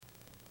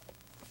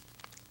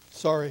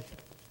Sorry.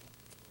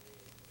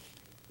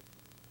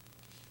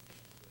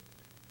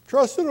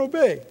 Trust and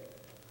obey.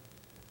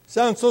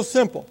 Sounds so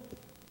simple,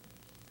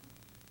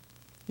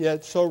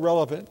 yet so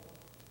relevant.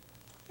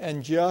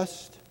 And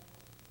just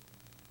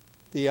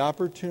the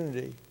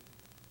opportunity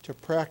to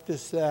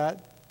practice that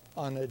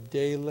on a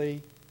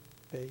daily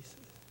basis.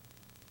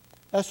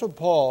 That's what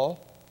Paul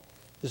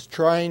is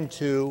trying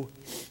to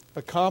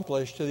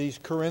accomplish to these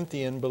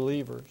Corinthian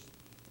believers.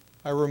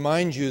 I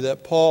remind you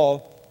that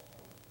Paul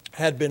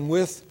had been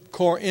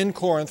in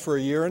Corinth for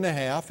a year and a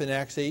half in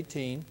Acts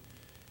 18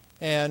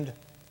 and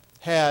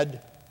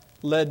had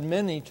led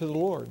many to the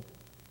Lord.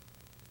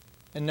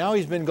 And now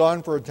he's been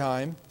gone for a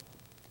time.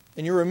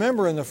 And you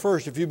remember in the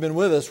first, if you've been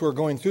with us, we're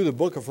going through the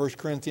book of 1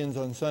 Corinthians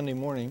on Sunday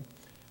morning.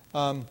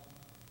 You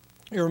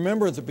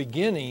remember at the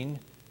beginning,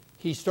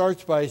 he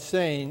starts by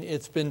saying,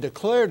 it's been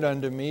declared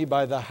unto me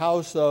by the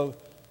house of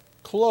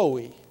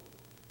Chloe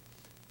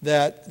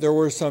that there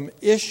were some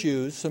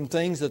issues, some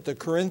things that the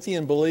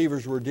Corinthian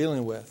believers were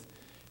dealing with.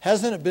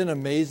 Hasn't it been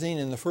amazing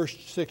in the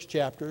first 6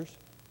 chapters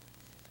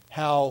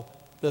how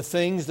the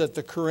things that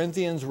the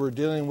Corinthians were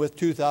dealing with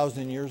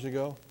 2,000 years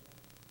ago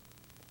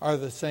are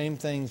the same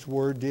things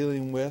we're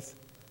dealing with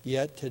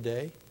yet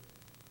today?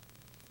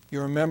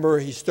 You remember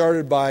he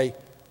started by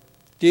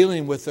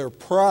dealing with their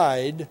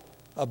pride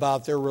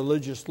about their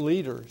religious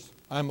leaders.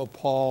 I'm of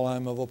Paul,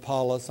 I'm of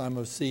Apollos, I'm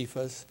of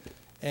Cephas.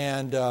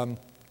 And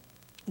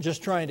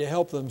just trying to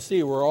help them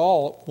see we're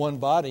all one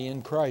body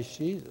in Christ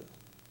Jesus.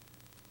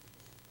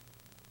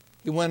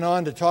 He went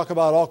on to talk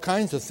about all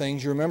kinds of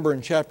things. You remember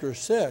in chapter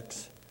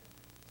 6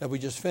 that we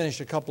just finished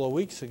a couple of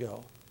weeks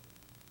ago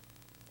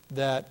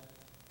that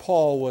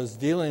Paul was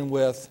dealing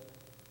with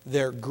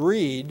their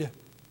greed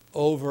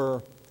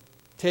over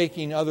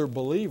taking other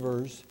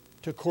believers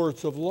to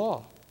courts of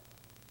law.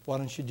 Why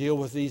don't you deal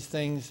with these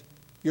things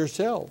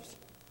yourselves?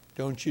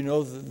 Don't you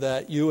know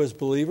that you as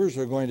believers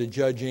are going to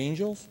judge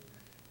angels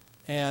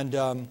and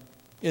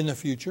in the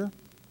future?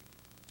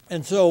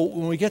 And so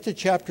when we get to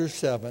chapter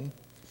 7,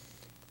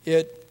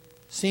 it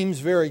seems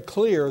very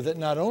clear that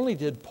not only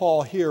did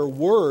Paul hear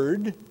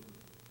word,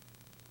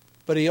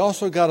 but he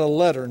also got a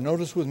letter.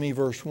 Notice with me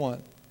verse 1.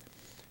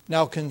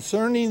 Now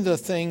concerning the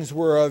things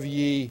whereof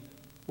ye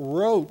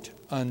wrote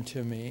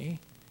unto me,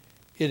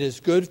 it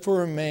is good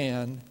for a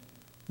man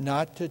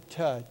not to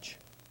touch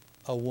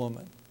a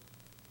woman.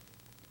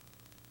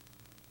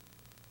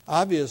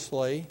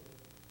 Obviously,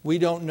 we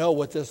don't know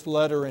what this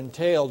letter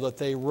entailed that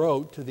they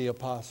wrote to the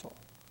apostle.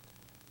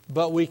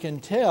 But we can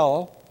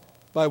tell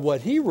by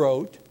what he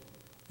wrote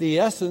the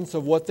essence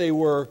of what they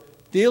were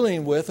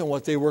dealing with and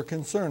what they were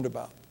concerned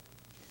about.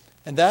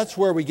 And that's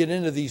where we get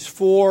into these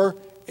 4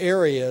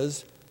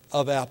 areas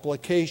of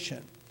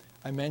application.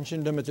 I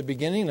mentioned them at the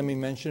beginning. Let me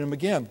mention them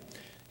again.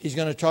 He's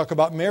going to talk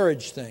about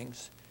marriage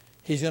things.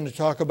 He's going to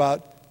talk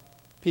about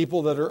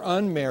people that are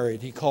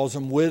unmarried. He calls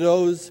them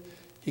widows.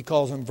 He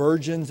calls them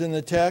virgins in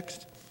the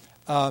text.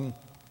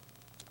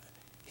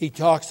 He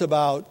talks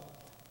about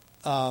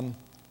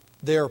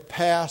their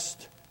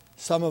past,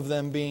 some of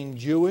them being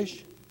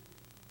Jewish,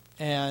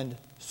 and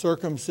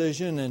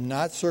circumcision and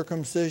not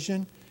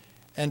circumcision.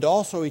 And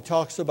also he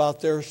talks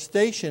about their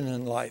station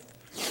in life.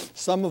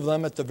 Some of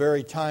them at the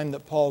very time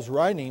that Paul's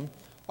writing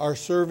are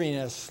serving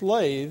as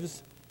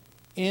slaves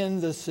in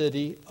the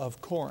city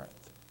of Corinth.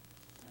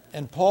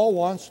 And Paul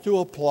wants to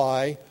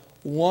apply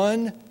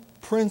one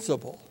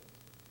principle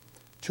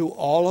to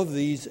all of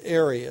these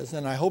areas.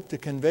 And I hope to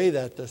convey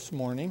that this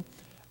morning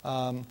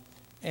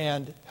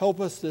and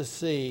help us to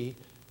see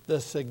the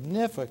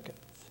significance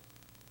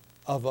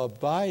of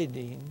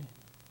abiding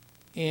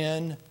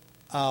in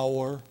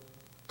our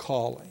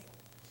calling.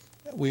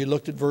 We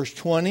looked at verse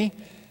 20.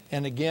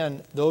 And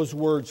again, those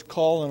words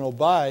call and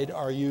abide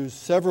are used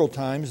several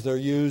times. They're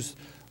used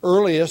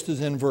earliest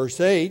is in verse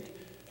 8.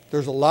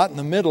 There's a lot in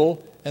the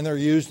middle, and they're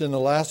used in the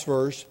last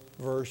verse,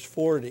 verse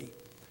 40.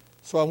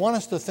 So I want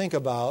us to think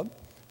about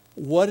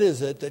what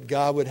is it that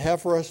God would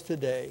have for us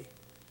today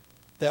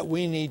that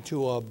we need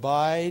to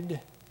abide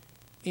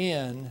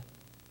in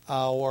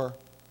our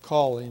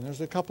calling.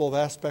 There's a couple of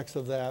aspects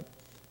of that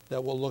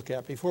we'll look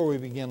at. Before we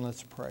begin,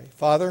 let's pray.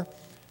 Father,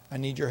 I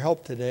need your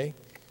help today.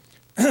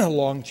 A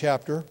long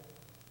chapter,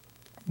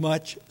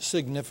 much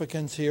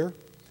significance here,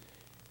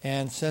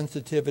 and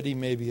sensitivity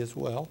maybe as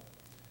well.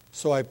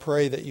 So I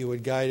pray that you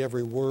would guide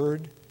every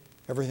word,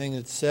 everything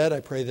that's said. I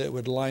pray that it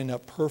would line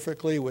up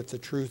perfectly with the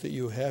truth that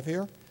you have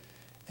here,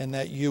 and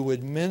that you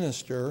would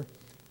minister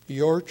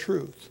your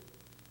truth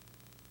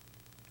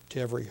to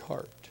every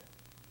heart.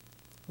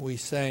 We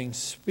sang,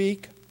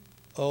 "Speak,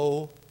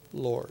 O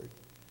Lord,"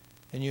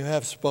 and you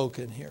have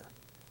spoken here.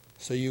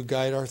 So you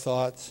guide our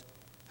thoughts.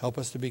 Help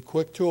us to be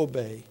quick to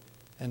obey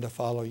and to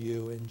follow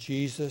you. In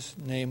Jesus'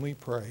 name we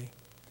pray.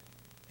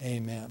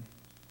 Amen.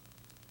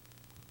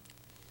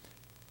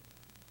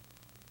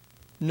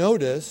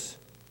 Notice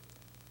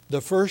the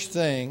first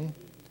thing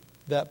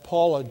that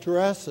Paul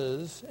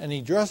addresses, and he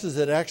addresses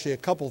it actually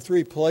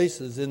 3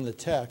 places in the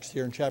text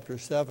here in chapter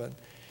 7.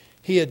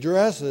 He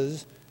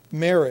addresses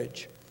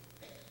marriage.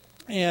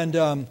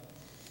 And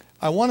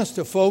I want us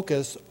to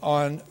focus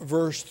on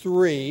verse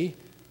 3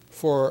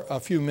 for a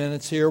few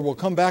minutes here. We'll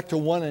come back to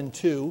 1 and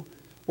 2.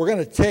 We're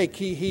going to take,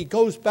 he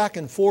goes back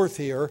and forth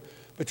here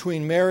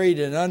between married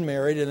and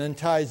unmarried, and then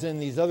ties in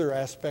these other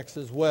aspects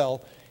as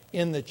well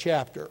in the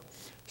chapter.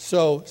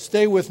 So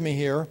stay with me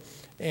here,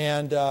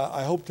 and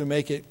I hope to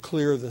make it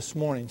clear this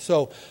morning.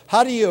 So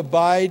how do you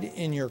abide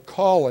in your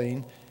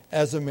calling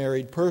as a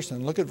married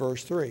person? Look at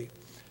verse 3.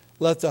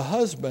 Let the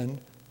husband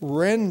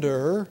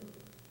render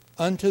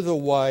unto the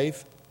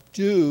wife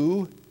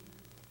due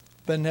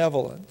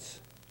benevolence,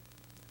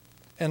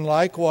 and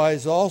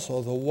likewise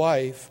also the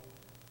wife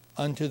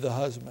unto the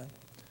husband.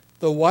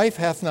 The wife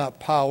hath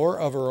not power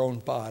of her own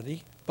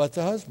body, but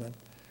the husband.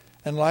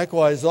 And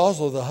likewise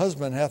also the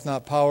husband hath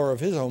not power of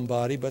his own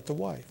body, but the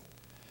wife.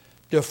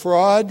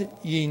 Defraud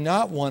ye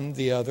not one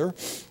the other,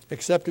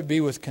 except it be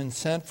with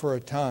consent for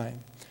a time,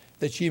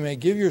 that ye may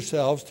give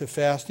yourselves to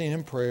fasting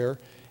and prayer,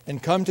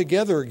 and come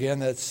together again,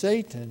 that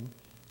Satan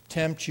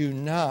tempt you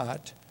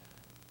not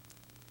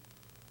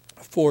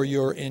for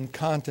your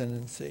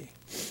incontinency.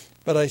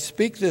 But I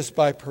speak this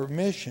by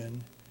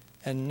permission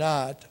and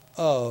not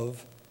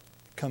of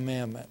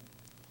commandment.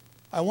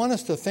 I want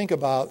us to think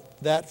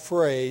about that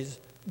phrase,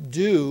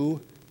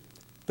 do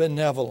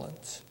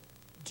benevolence.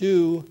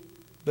 Do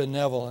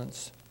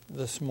benevolence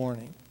this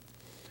morning.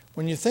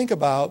 When you think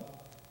about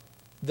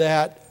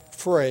that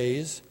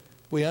phrase,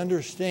 we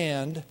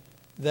understand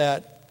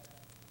that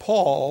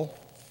Paul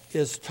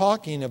is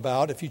talking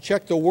about, if you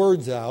check the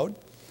words out,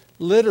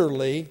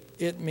 literally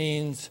it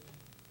means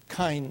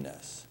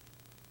kindness.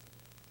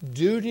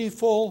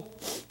 Dutiful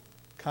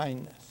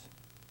kindness.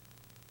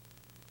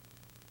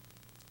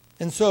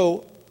 And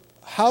so,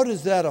 how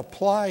does that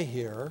apply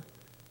here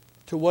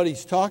to what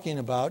he's talking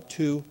about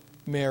to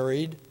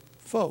married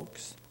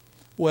folks?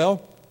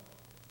 Well,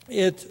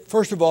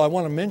 first of all, I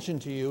want to mention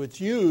to you,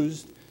 it's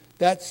used,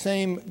 that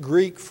same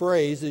Greek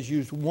phrase is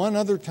used one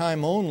other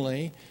time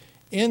only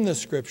in the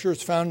Scripture.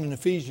 It's found in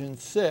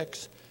Ephesians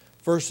 6,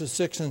 verses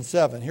 6 and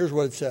 7. Here's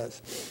what it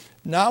says.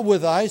 Not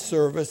with eye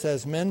service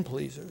as men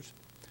pleasers,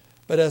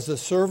 but as the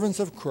servants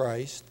of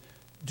Christ,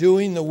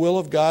 doing the will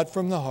of God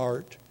from the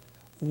heart,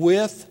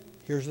 with,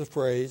 here's the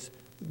phrase,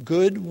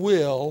 good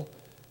will,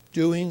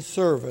 doing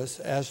service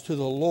as to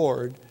the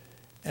Lord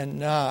and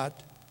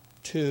not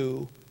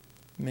to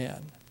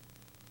men.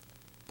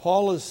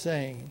 Paul is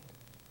saying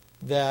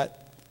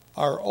that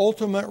our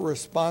ultimate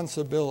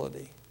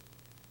responsibility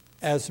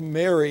as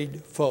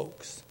married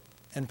folks,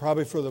 and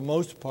probably for the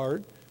most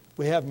part,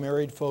 we have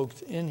married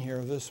folks in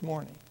here this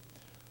morning.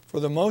 For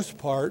the most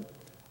part,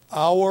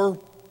 our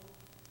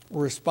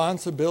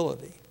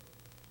responsibility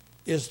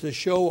is to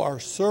show our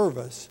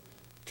service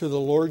to the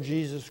Lord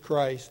Jesus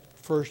Christ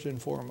first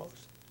and foremost.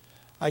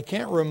 I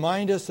can't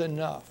remind us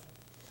enough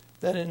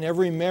that in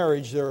every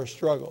marriage there are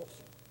struggles.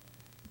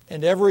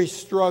 And every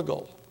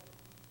struggle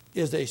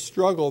is a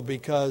struggle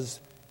because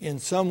in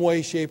some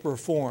way, shape, or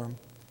form,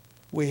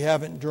 we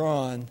haven't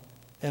drawn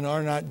and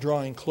are not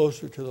drawing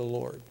closer to the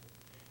Lord.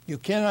 You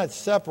cannot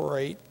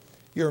separate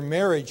your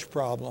marriage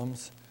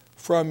problems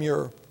from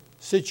your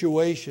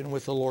situation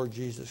with the Lord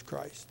Jesus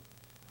Christ.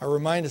 I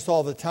remind us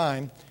all the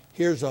time,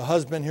 here's a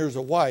husband, here's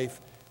a wife,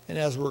 and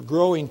as we're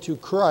growing to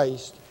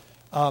Christ,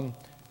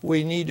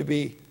 we need to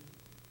be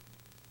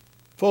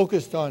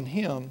focused on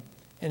Him,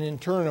 and in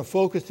turn of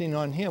focusing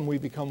on Him, we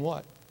become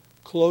what?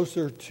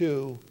 Closer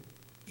to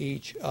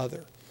each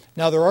other.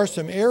 Now, there are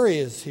some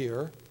areas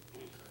here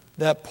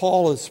that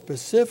Paul is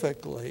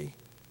specifically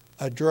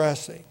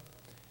addressing,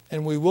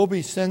 and we will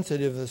be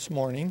sensitive this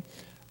morning,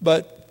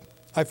 but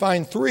I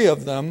find three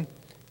of them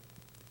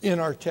in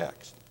our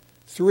text.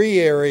 Three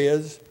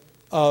areas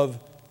of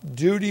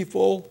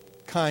dutiful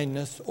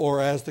kindness,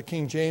 or as the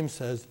King James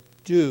says,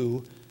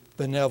 do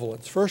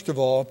benevolence. First of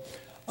all,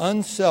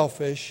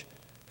 unselfish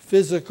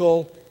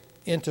physical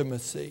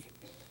intimacy.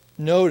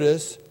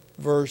 Notice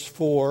verse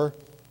 4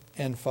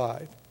 and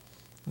 5.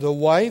 The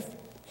wife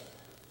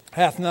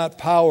hath not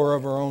power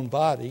of her own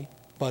body,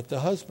 but the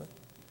husband.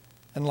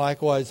 And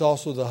likewise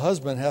also the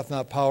husband hath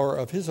not power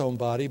of his own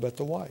body, but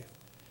the wife.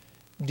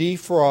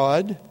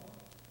 Defraud,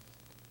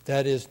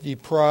 that is,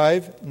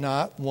 deprive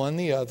not one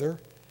the other,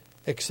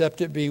 except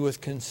it be with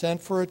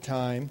consent for a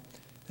time,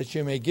 that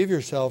you may give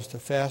yourselves to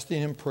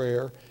fasting and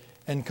prayer,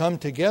 and come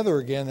together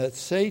again, that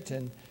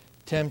Satan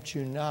tempt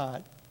you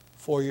not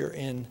for your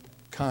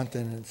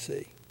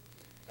incontinency.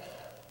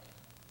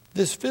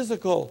 This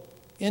physical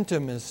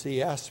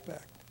intimacy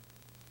aspect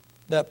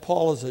that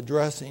Paul is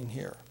addressing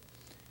here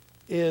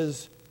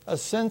is a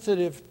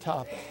sensitive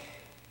topic.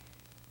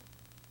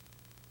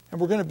 And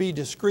we're going to be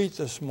discreet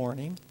this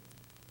morning,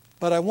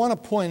 but I want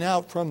to point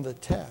out from the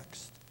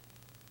text,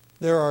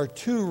 there are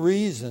two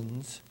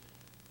reasons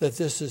that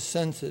this is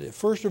sensitive.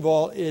 First of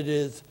all, it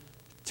is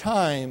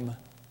time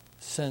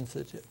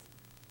sensitive.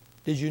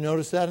 Did you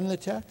notice that in the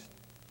text?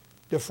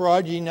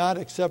 Defraud ye not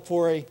except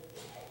for a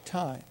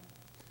time.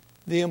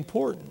 The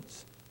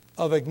importance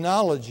of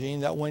acknowledging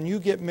that when you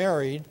get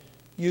married,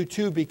 you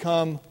two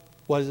become,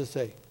 what does it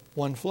say?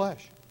 One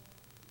flesh.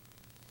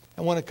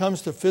 And when it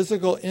comes to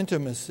physical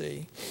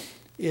intimacy,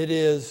 it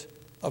is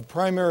of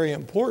primary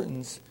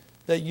importance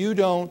that you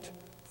don't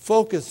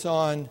focus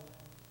on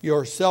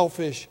your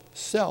selfish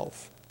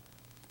self,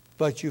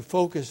 but you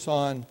focus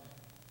on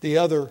the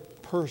other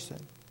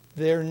person,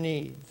 their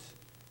needs.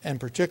 And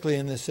particularly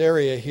in this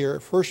area here,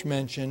 first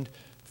mentioned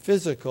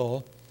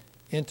physical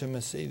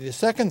intimacy. The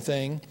second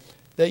thing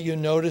that you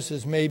notice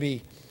is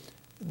maybe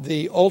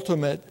the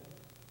ultimate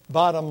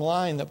bottom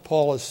line that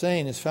Paul is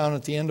saying is found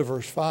at the end of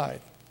verse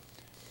 5.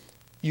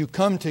 You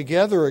come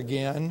together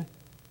again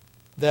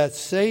that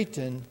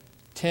Satan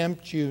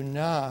tempt you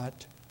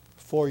not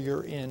for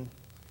your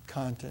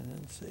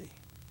incontinency.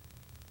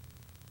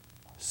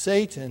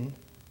 Satan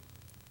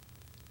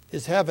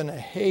is having a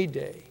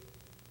heyday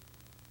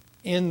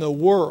in the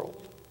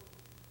world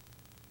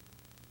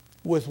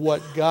with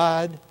what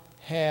God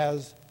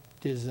has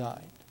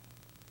designed.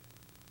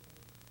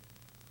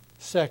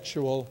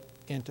 Sexual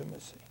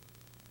intimacy.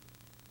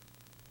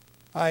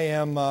 I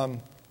am on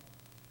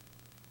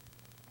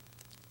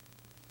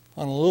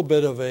a little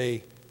bit of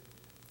a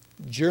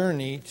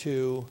journey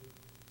to,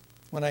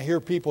 when I hear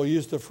people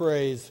use the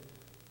phrase,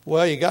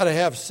 well, you got to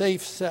have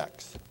safe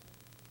sex.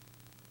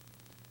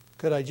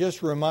 Could I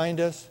just remind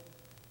us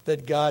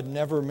that God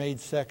never made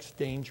sex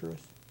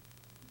dangerous?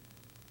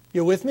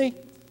 You with me?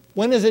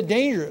 When is it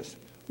dangerous?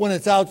 When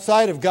it's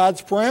outside of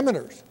God's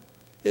parameters.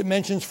 It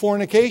mentions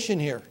fornication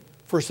here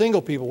for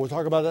single people. We'll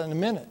talk about that in a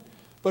minute.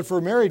 But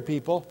for married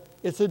people,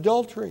 it's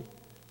adultery.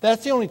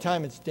 That's the only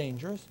time it's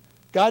dangerous.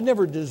 God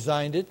never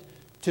designed it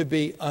to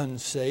be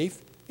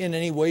unsafe in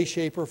any way,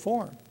 shape, or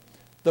form.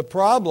 The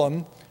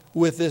problem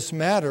with this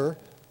matter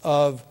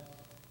of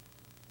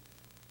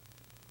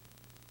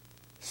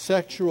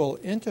sexual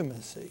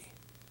intimacy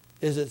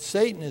is that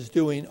Satan is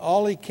doing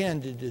all he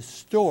can to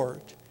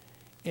distort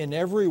in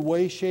every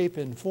way, shape,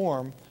 and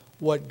form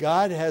what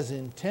God has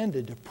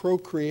intended to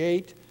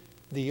procreate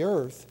the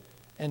earth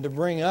and to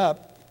bring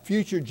up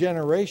future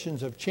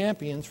generations of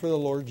champions for the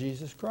Lord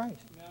Jesus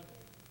Christ.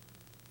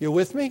 You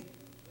with me?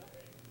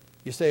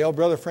 You say, oh,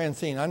 Brother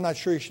Franseen, I'm not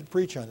sure you should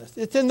preach on this.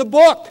 It's in the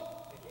book.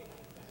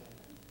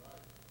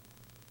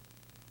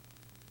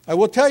 I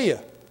will tell you,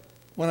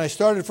 when I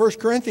started 1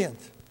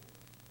 Corinthians,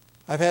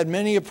 I've had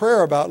many a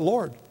prayer about,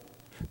 Lord,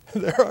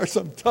 there are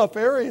some tough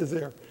areas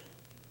there.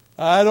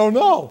 I don't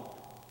know.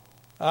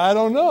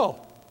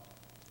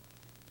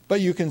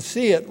 But you can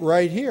see it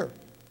right here.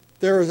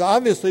 There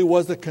obviously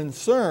was a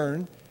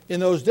concern in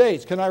those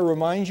days. Can I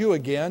remind you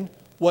again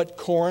what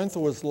Corinth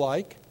was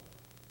like?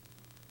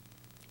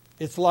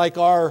 It's like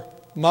our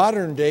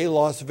modern day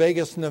Las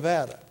Vegas,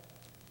 Nevada.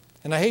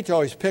 And I hate to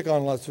always pick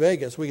on Las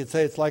Vegas. We could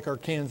say it's like our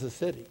Kansas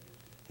City.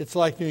 It's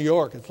like New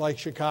York. It's like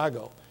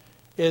Chicago.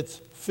 It's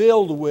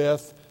filled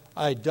with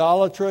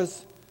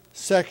idolatrous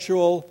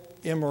sexual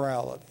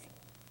immorality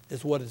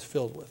is what it's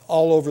filled with.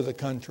 All over the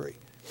country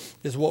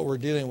is what we're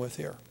dealing with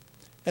here.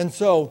 And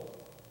so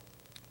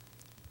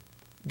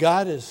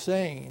God is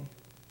saying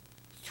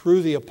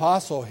through the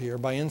apostle here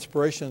by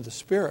inspiration of the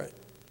Spirit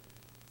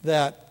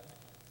that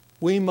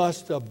we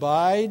must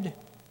abide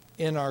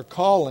in our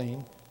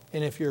calling.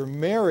 And if you're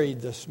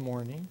married this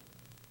morning,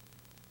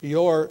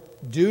 your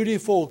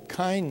dutiful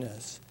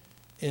kindness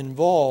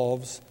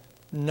involves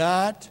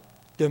not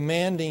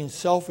demanding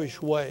selfish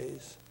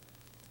ways,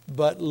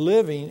 but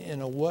living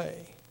in a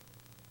way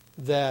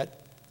that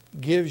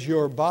gives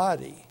your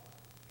body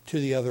to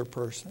the other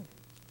person.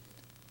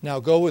 Now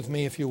go with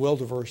me, if you will,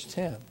 to verse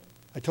 10.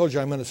 I told you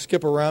I'm going to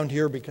skip around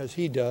here because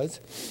he does.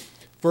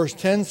 Verse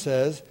 10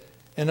 says,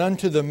 and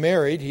unto the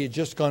married, he had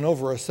just gone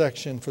over a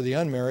section for the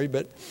unmarried,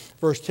 but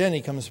verse 10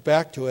 he comes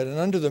back to it. And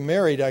unto the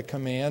married I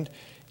command,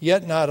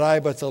 yet not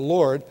I, but the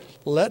Lord,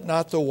 let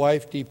not the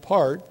wife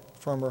depart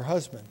from her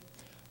husband.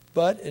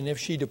 But, and if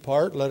she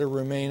depart, let her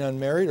remain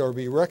unmarried or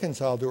be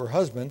reconciled to her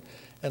husband,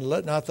 and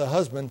let not the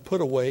husband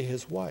put away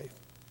his wife.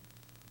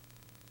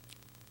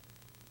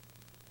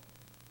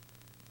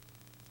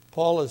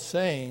 Paul is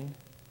saying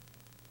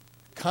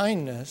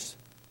kindness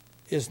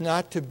is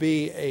not to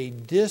be a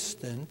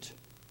distant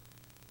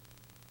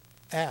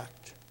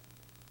act.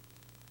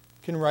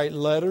 You can write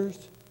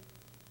letters,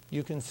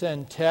 you can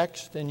send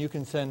text, and you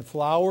can send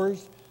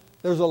flowers.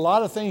 There's a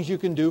lot of things you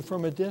can do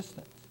from a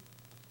distance.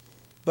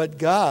 But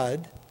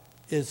God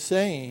is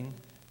saying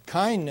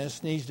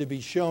kindness needs to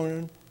be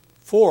shown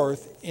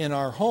forth in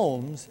our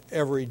homes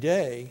every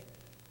day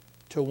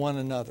to one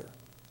another.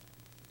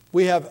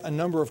 We have a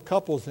number of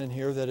couples in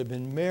here that have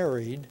been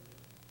married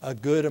a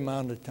good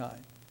amount of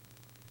time,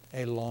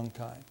 a long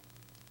time.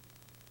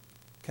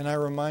 Can I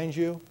remind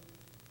you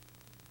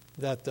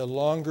that the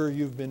longer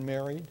you've been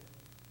married,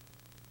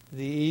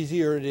 the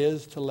easier it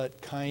is to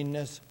let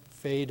kindness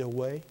fade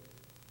away?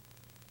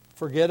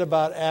 Forget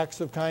about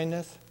acts of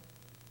kindness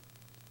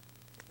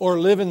or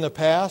live in the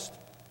past.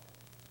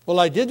 Well,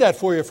 I did that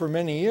for you for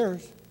many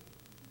years.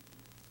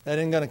 That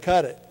ain't going to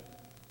cut it.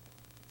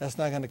 That's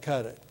not going to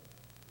cut it.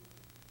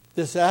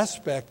 This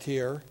aspect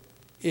here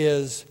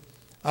is,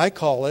 I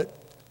call it,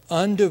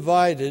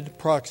 undivided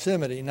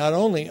proximity. Not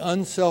only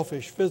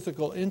unselfish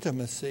physical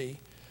intimacy,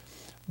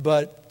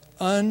 but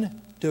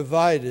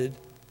undivided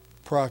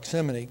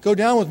proximity. Go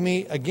down with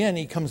me again.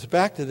 He comes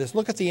back to this.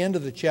 Look at the end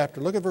of the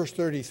chapter. Look at verse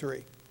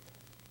 33.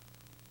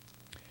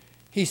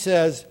 He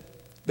says,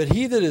 "But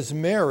he that is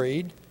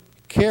married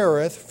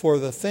careth for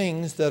the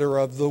things that are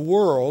of the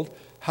world,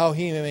 how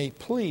he may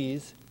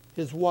please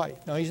his wife."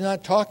 Now, he's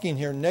not talking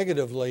here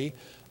negatively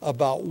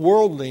about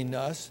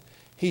worldliness.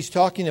 He's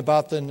talking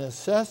about the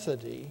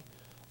necessity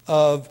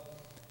of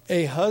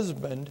a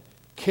husband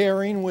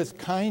caring with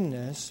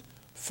kindness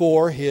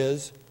for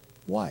his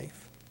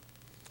wife.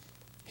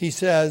 He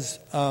says,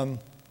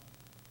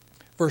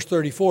 verse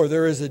 34,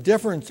 "There is a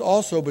difference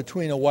also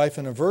between a wife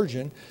and a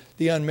virgin.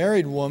 The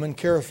unmarried woman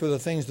careth for the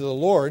things of the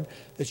Lord,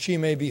 that she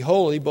may be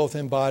holy both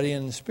in body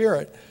and in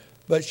spirit.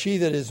 But she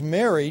that is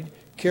married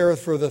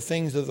careth for the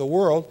things of the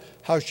world,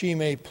 how she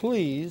may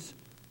please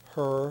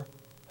her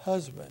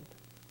husband."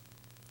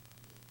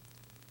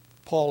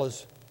 Paul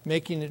is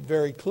making it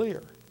very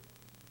clear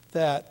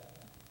that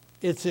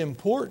it's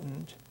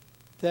important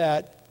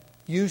that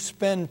you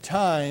spend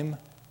time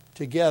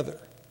together.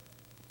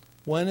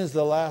 When is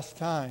the last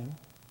time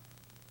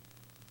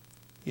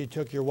you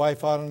took your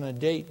wife out on a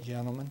date,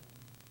 gentlemen?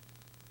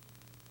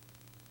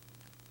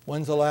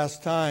 When's the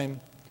last time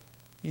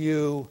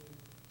you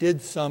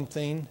did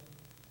something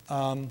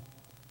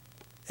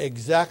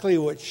exactly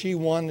what she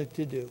wanted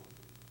to do?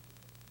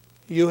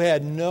 You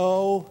had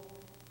no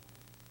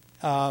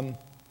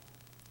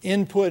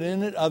input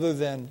in it other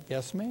than,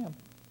 "Yes, ma'am.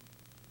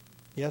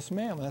 Yes,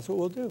 ma'am. That's what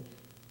we'll do."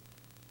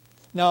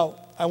 Now,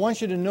 I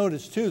want you to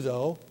notice too,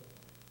 though,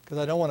 because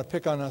I don't want to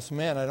pick on us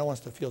men. I don't want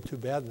us to feel too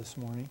bad this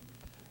morning.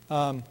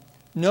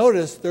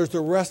 Notice there's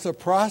a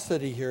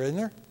reciprocity here, isn't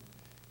there?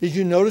 Did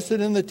you notice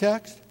it in the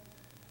text?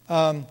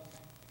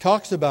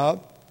 Talks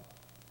about,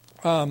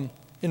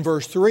 in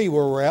verse 3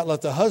 where we're at,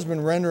 "Let the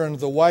husband render unto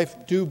the wife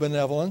due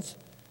benevolence,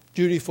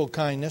 dutiful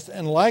kindness,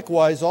 and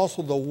likewise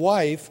also the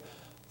wife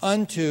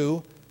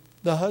unto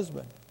the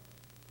husband."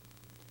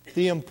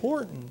 The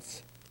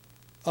importance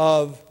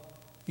of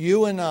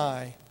you and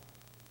I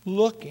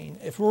looking,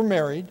 if we're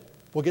married,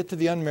 we'll get to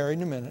the unmarried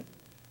in a minute.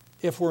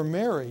 If we're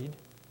married,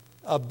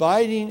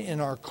 abiding in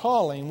our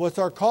calling. What's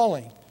our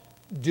calling?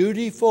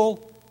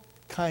 Dutiful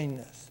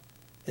kindness.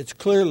 It's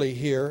clearly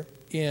here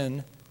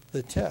in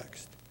the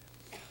text.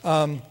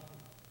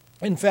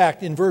 In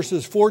fact, in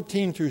verses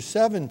 14 through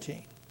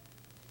 17,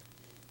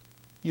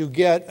 you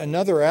get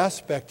another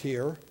aspect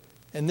here,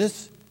 and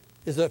this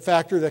is a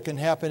factor that can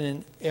happen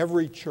in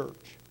every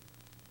church.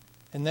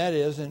 And that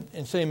is,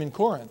 and same in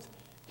Corinth.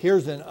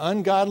 Here's an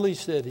ungodly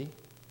city.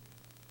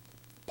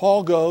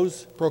 Paul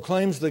goes,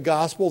 proclaims the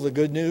gospel, the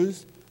good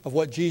news of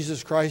what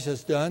Jesus Christ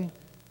has done,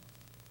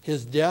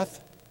 his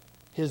death,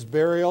 his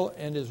burial,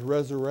 and his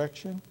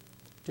resurrection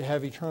to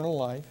have eternal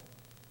life.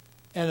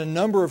 And a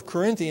number of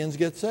Corinthians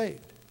get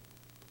saved.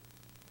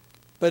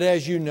 But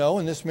as you know,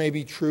 and this may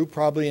be true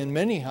probably in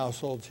many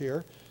households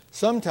here,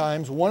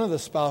 sometimes one of the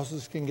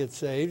spouses can get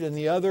saved and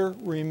the other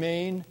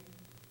remain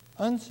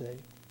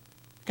unsaved.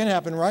 Can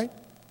happen, right?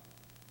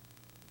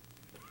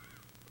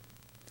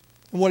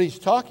 And what he's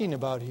talking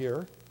about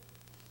here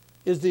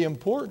is the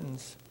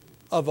importance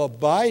of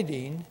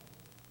abiding,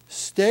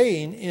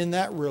 staying in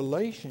that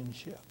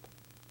relationship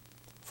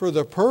for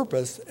the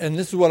purpose, and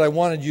this is what I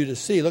wanted you to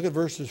see. Look at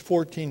verses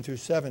 14 through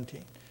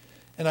 17.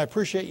 And I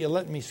appreciate you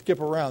letting me skip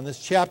around. This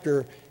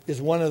chapter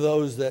is one of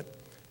those that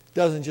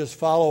doesn't just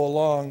follow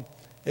along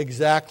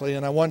exactly,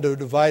 and I wanted to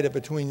divide it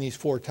between these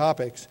four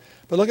topics.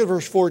 But look at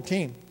verse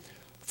 14.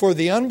 "For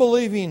the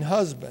unbelieving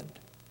husband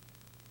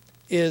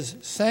is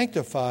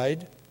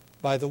sanctified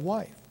by the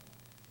wife,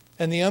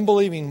 and the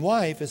unbelieving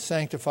wife is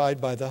sanctified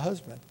by the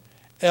husband.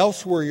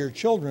 Else were your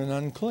children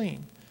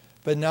unclean,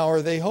 but now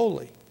are they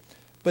holy.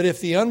 But if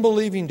the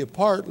unbelieving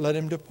depart, let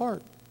him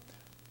depart.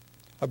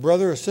 A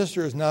brother or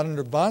sister is not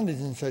under bondage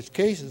in such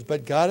cases,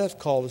 but God hath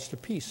called us to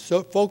peace."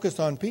 So focus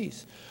on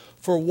peace.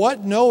 "For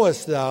what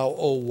knowest thou,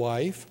 O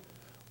wife,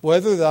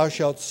 whether thou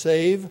shalt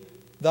save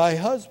thy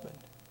husband?"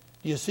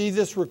 Do you see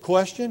this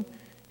question?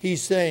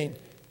 He's saying,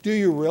 do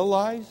you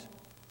realize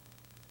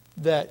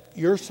that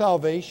your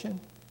salvation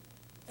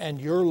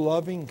and your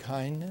loving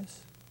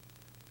kindness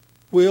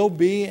will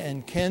be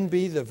and can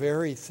be the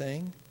very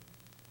thing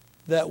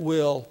that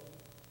will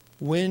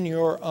win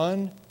your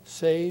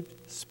unsaved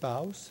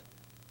spouse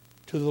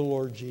to the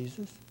Lord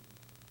Jesus?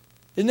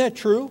 Isn't that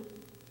true?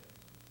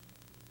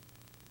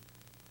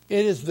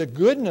 It is the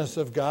goodness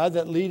of God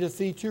that leadeth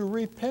thee to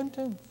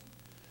repentance.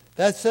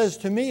 That says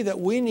to me that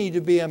we need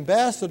to be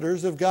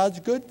ambassadors of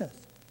God's goodness.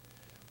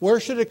 Where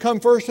should it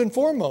come first and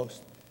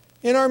foremost?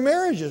 In our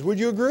marriages. Would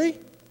you agree?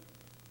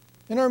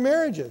 In our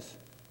marriages.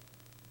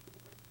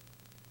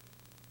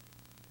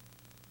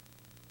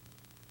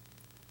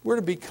 We're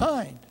to be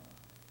kind.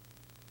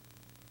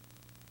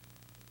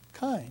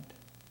 Kind.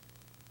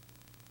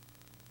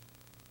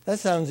 That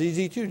sounds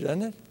easy too,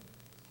 doesn't it?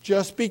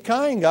 Just be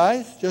kind,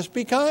 guys. Just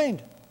be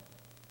kind.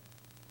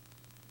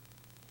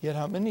 Yet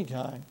how many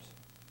times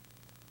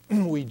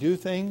we do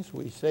things,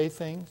 we say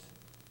things,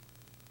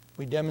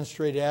 we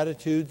demonstrate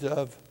attitudes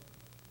of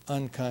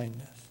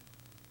unkindness,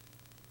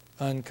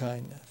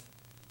 unkindness.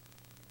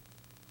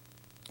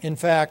 In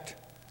fact,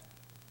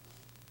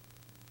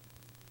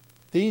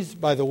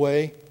 by the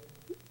way,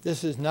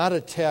 this is not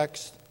a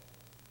text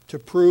to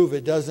prove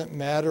it doesn't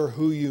matter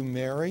who you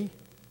marry.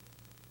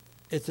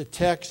 It's a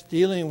text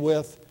dealing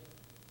with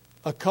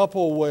a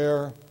couple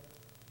where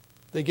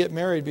they get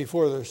married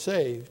before they're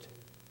saved.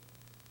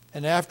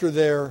 And after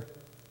they've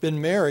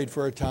been married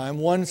for a time,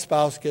 one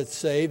spouse gets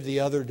saved, the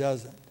other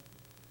doesn't.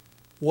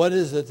 What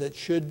is it that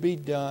should be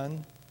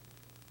done?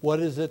 What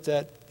is it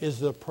that is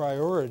the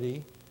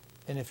priority?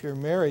 And if you're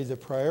married, the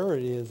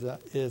priority is,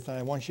 and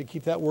I want you to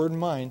keep that word in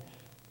mind,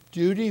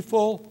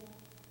 dutiful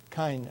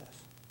kindness.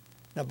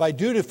 Now, by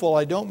dutiful,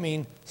 I don't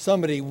mean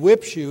somebody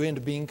whips you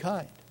into being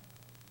kind.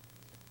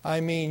 I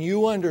mean,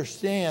 you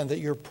understand that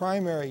your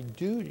primary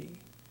duty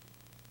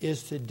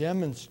is to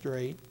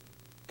demonstrate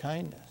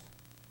kindness.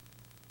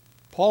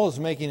 Paul is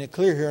making it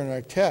clear here in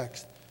our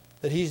text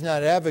that he's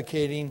not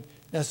advocating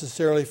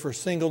necessarily for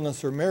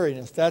singleness or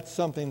marriedness. That's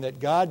something that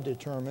God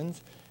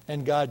determines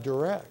and God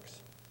directs.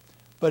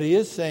 But he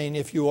is saying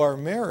if you are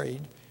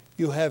married,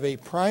 you have a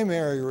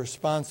primary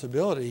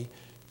responsibility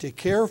to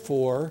care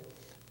for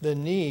the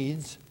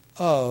needs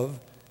of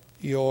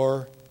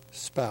your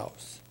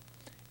spouse.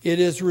 It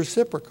is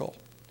reciprocal.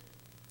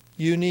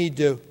 You need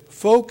to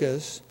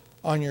focus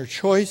on your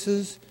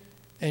choices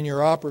and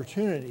your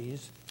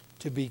opportunities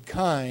to be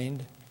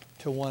kind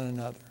to one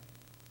another.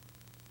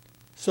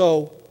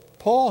 So,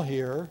 Paul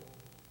here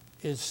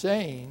is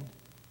saying,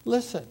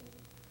 listen,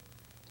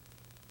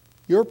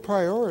 your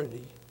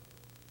priority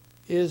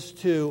is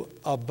to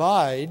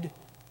abide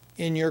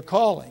in your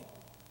calling.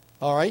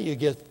 All right, you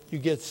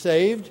get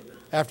saved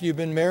after you've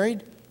been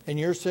married, and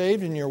you're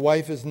saved and your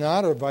wife is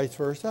not, or vice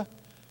versa.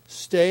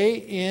 Stay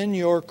in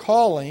your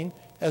calling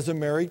as a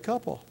married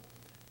couple.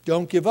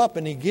 Don't give up.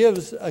 And he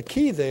gives a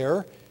key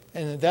there,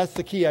 and that's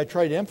the key I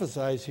try to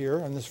emphasize here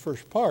on this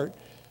first part.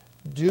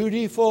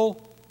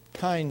 Dutiful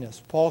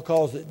kindness. Paul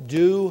calls it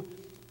due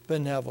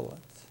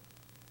benevolence.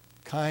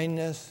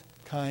 Kindness,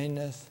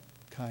 kindness,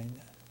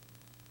 kindness.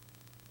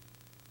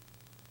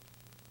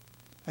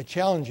 I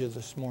challenge you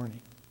this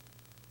morning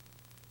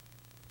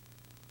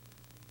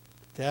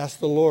to ask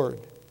the Lord,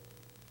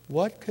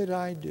 what could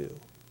I do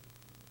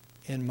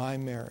in my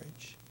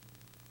marriage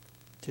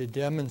to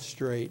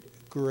demonstrate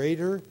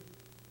greater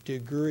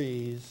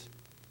degrees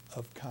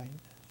of kindness?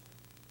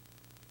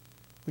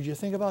 Would you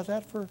think about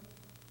that for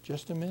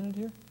just a minute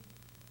here?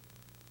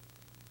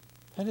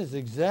 That is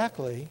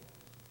exactly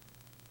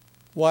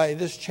why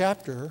this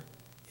chapter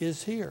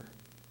is here.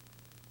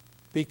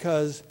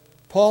 Because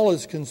Paul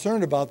is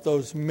concerned about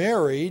those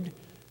married,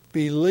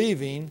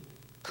 believing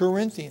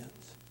Corinthians.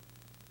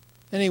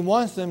 And he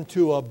wants them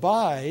to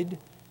abide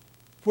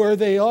where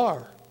they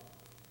are.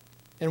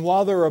 And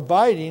while they're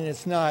abiding,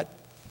 it's not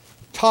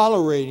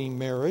tolerating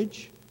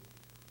marriage.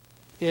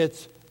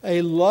 It's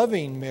a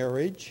loving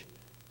marriage,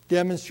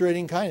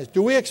 demonstrating kindness.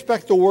 Do we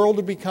expect the world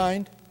to be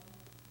kind?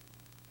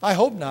 I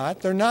hope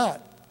not. They're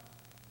not.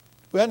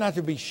 We ought not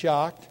to be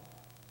shocked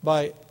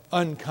by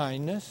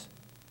unkindness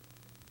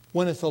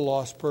when it's a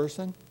lost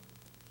person.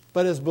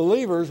 But as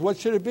believers, what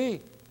should it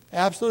be?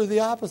 Absolutely the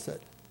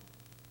opposite.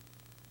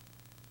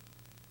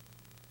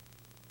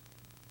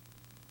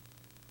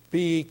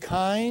 Be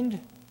kind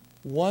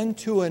one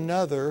to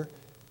another,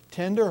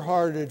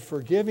 tender-hearted,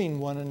 forgiving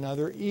one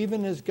another,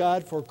 even as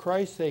God, for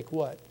Christ's sake,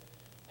 what?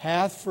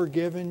 Hath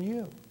forgiven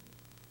you.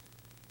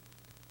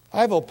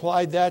 I've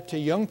applied that to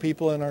young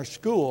people in our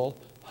school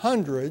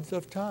hundreds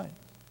of times.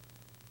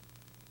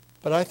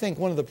 But I think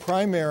one of the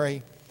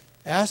primary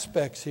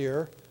aspects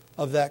here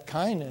of that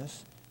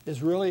kindness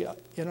is really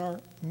in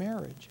our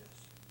marriages.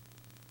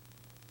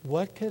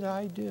 What could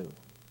I do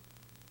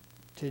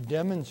to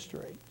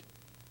demonstrate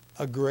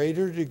a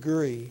greater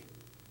degree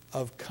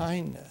of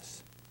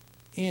kindness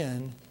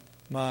in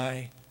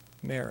my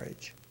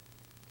marriage?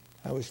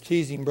 I was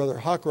teasing Brother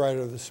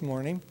Hockrider this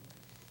morning.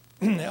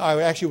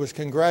 I actually was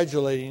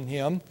congratulating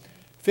him.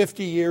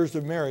 50 years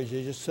of marriage.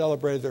 They just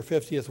celebrated their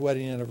 50th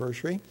wedding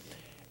anniversary.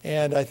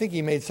 And I think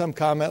he made some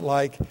comment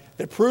like,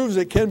 it proves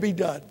it can be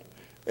done.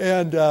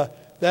 And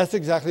that's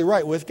exactly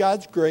right. With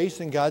God's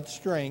grace and God's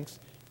strength,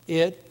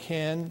 it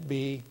can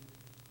be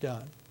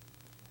done.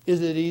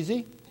 Is it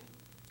easy?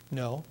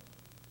 No.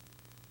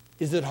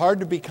 Is it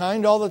hard to be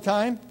kind all the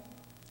time?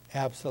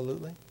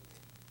 Absolutely.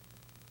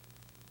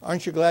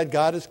 Aren't you glad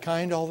God is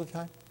kind all the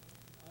time?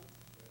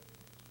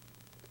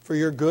 For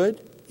your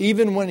good?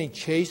 Even when He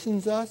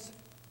chastens us?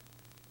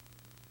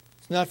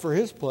 It's not for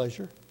His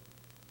pleasure.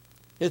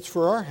 It's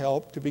for our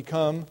help to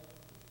become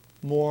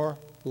more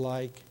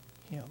like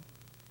Him.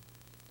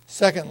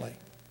 Secondly,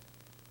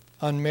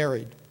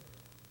 unmarried.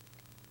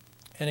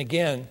 And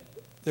again,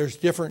 there's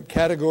different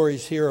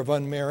categories here of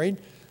unmarried.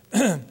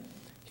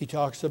 He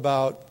talks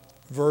about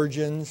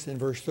virgins in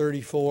verse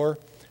 34.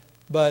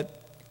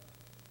 But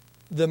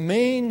the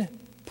main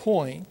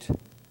point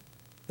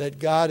that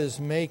God is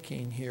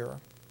making here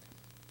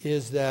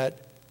is that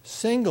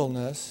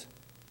singleness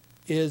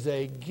is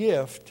a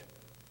gift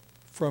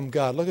from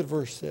God. Look at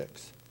verse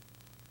 6.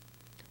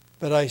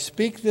 But I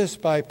speak this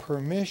by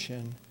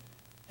permission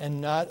and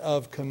not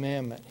of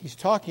commandment. He's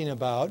talking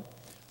about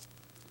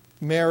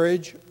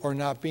marriage or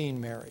not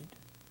being married.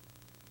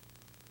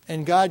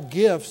 And God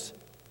gifts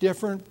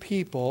different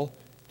people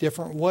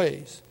different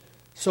ways.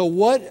 So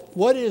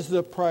what is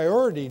the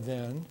priority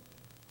then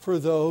for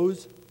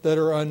those that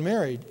are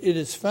unmarried? It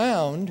is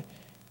found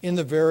in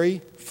the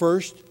very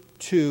first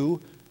 2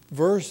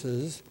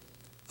 verses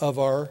of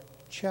our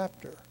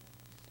chapter.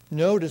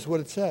 Notice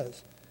what it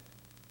says.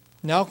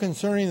 Now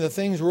concerning the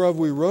things whereof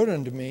ye wrote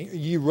unto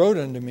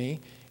me,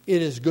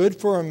 it is good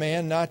for a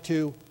man not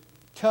to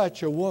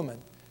touch a woman.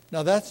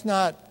 Now that's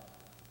not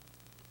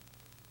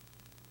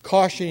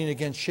cautioning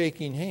against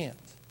shaking hands.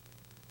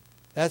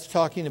 That's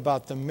talking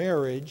about the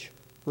marriage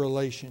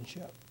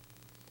relationship.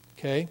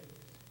 Okay?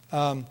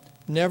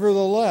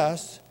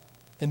 Nevertheless,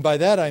 and by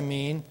that I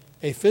mean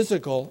a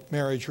physical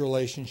marriage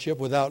relationship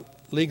without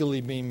legally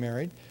being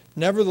married.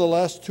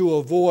 Nevertheless, to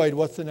avoid,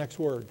 what's the next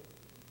word?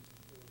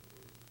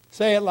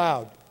 Say it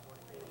loud.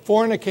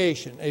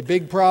 Fornication, a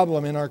big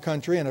problem in our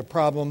country and a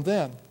problem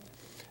then.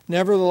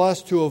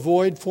 Nevertheless, to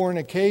avoid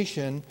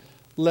fornication,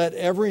 let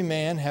every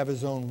man have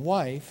his own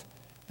wife,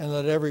 and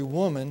let every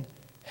woman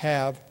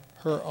have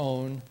her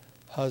own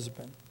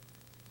husband.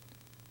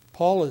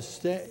 Paul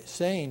is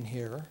saying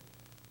here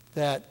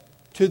that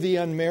to the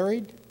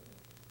unmarried,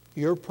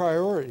 your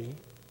priority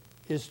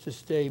is to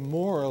stay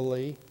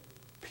morally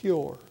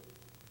pure.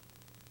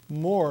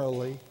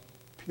 Morally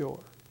pure.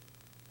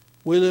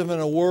 We live in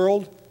a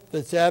world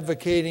that's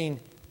advocating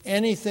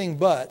anything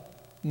but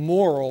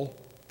moral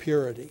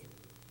purity.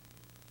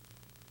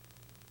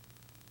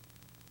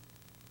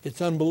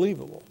 It's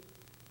unbelievable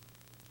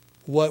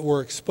what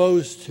we're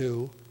exposed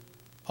to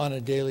on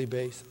a daily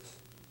basis.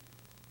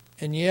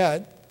 And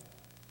yet,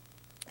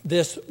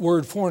 this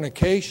word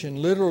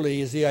fornication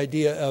literally is the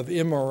idea of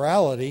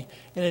immorality,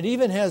 and it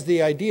even has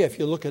the idea, if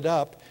you look it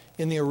up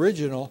in the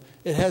original,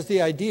 it has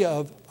the idea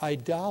of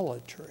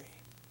idolatry,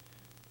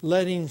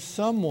 letting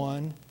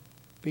someone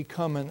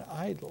become an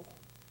idol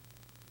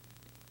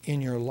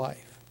in your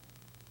life.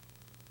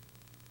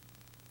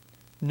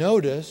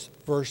 Notice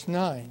verse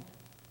 9.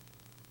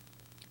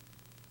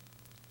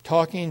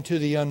 Talking to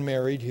the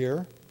unmarried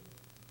here.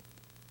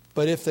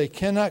 But if they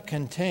cannot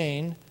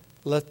contain,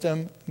 let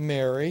them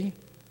marry,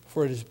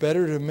 for it is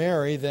better to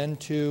marry than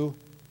to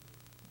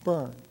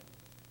burn.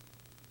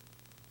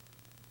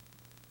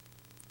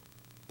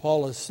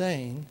 Paul is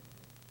saying,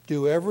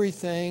 do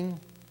everything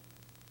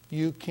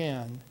you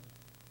can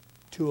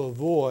to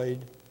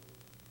avoid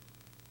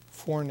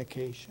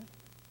fornication.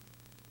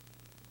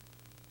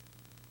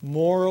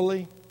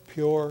 Morally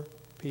pure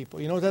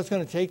people. You know what that's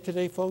going to take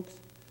today, folks?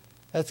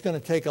 That's going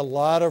to take a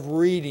lot of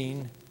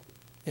reading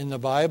in the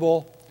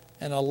Bible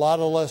and a lot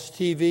less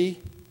TV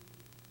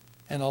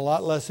and a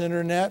lot less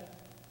internet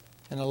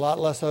and a lot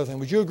less other things.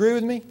 Would you agree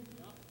with me?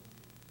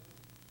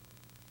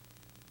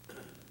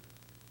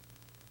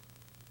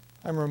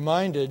 I'm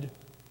reminded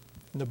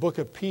in the book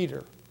of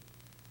Peter.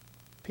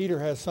 Peter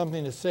has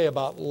something to say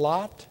about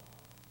Lot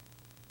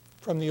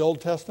from the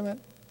Old Testament.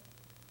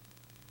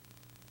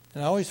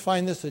 And I always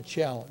find this a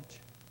challenge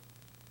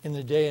in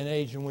the day and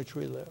age in which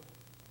we live.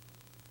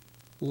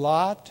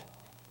 Lot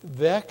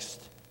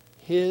vexed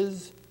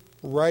his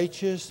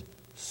righteous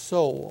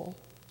soul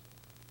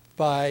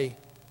by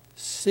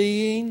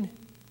seeing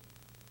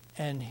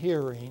and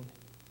hearing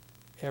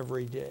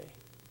every day.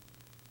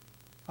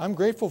 I'm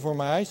grateful for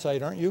my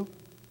eyesight, aren't you?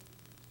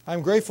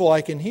 I'm grateful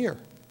I can hear.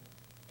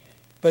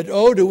 But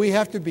oh, do we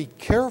have to be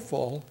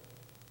careful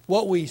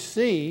what we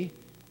see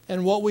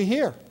and what we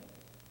hear.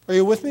 Are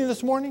you with me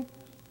this morning?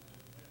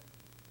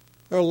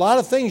 There are a lot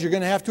of things you're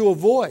going to have to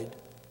avoid.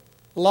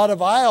 A lot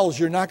of aisles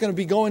you're not going to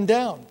be going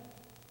down.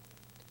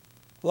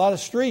 A lot of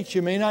streets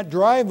you may not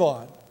drive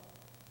on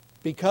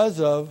because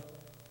of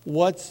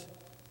what's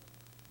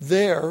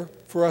there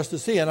for us to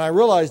see. And I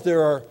realize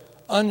there are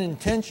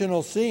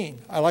unintentional seeing.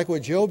 I like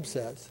what Job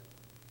says.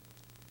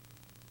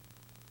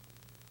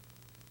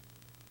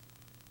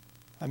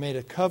 I made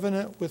a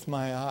covenant with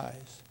my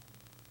eyes.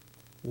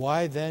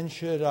 Why then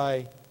should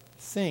I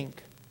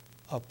think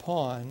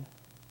upon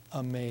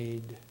a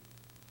maid?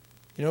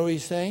 You know what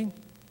he's saying?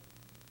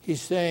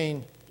 He's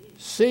saying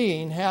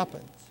seeing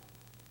happens.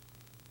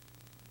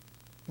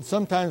 And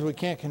sometimes we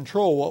can't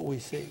control what we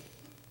see.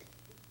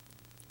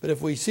 But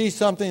if we see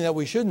something that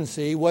we shouldn't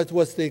see,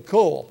 what's the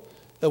goal?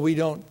 That we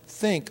don't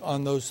think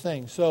on those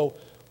things. So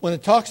when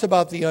it talks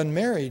about the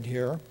unmarried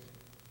here,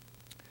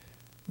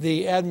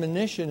 the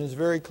admonition is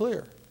very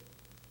clear.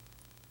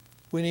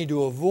 We need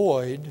to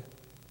avoid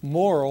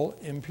moral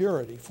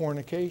impurity,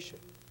 fornication.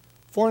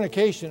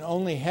 Fornication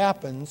only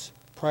happens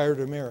prior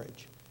to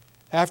marriage.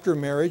 After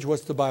marriage,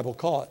 what's the Bible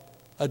call it?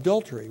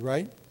 Adultery,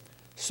 right?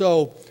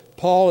 So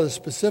Paul is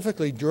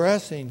specifically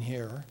addressing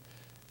here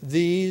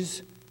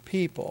these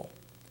people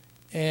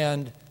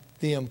and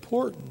the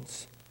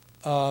importance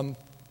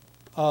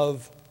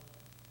of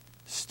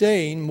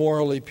staying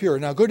morally pure.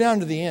 Now go down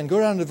to the end. Go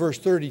down to verse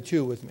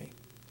 32 with me.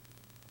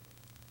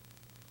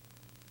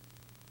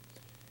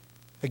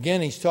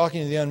 Again, he's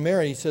talking to the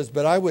unmarried. He says,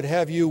 but I would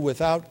have you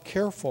without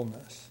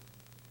carefulness.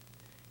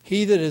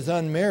 He that is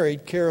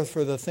unmarried careth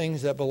for the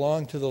things that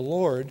belong to the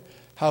Lord,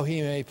 how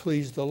he may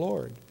please the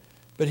Lord.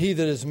 But he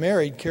that is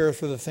married careth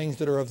for the things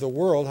that are of the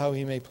world, how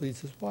he may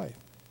please his wife.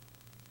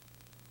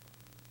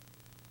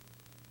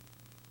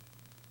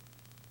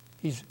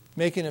 He's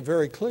making it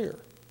very clear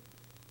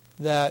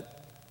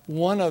that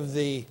one of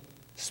the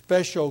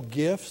special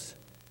gifts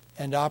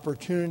and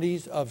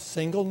opportunities of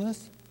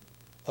singleness,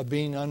 of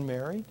being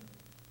unmarried,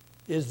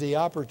 is the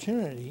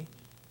opportunity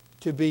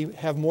to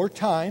have more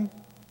time,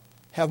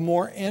 have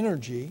more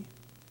energy,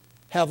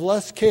 have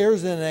less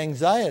cares and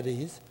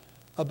anxieties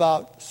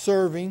about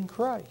serving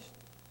Christ.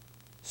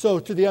 So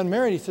to the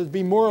unmarried, he says,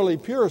 be morally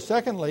pure.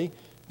 Secondly,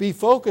 be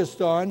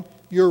focused on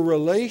your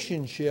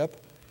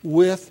relationship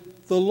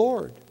with the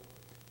Lord.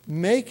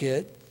 Make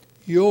it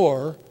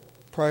your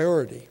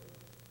priority.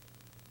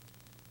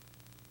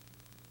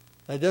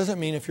 That doesn't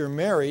mean if you're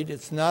married,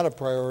 it's not a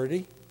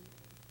priority.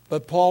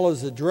 But Paul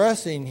is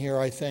addressing here,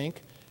 I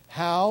think,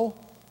 how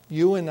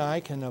you and I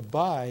can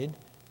abide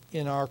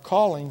in our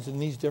callings in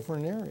these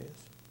different areas.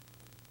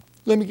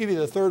 Let me give you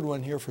the third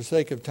one here for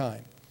sake of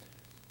time.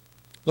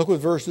 Look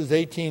with verses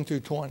 18 through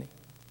 20.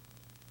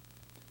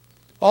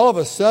 All of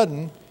a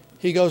sudden,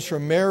 he goes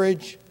from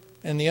marriage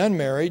and the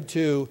unmarried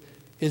to,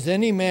 is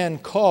any man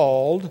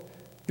called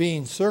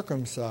being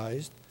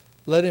circumcised?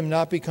 Let him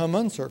not become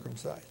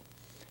uncircumcised.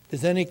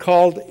 Is any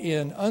called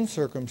in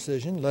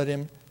uncircumcision? Let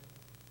him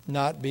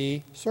not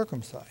be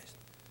circumcised.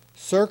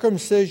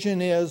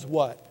 Circumcision is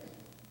what?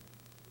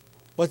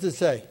 What's it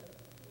say?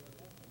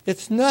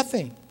 It's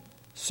nothing.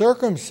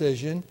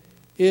 Circumcision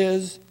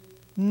is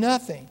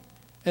nothing.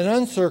 And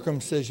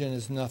uncircumcision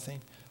is nothing.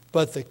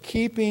 But the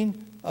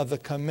keeping of the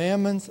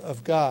commandments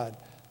of God.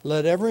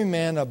 Let every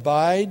man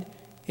abide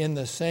in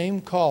the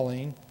same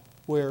calling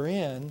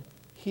wherein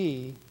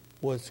he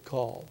was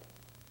called.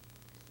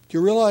 Do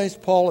you realize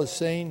Paul is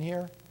saying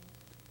here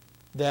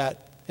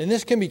that, and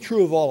this can be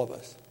true of all of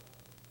us,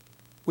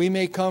 we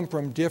may come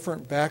from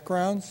different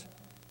backgrounds,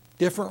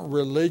 different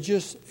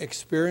religious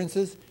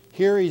experiences.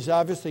 Here he's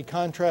obviously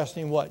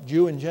contrasting what?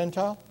 Jew and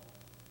Gentile?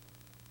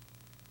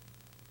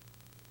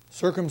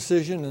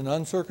 Circumcision and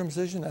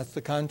uncircumcision, that's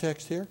the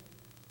context here.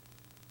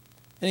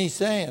 And he's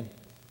saying,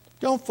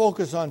 don't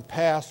focus on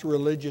past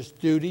religious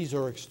duties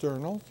or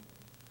externals.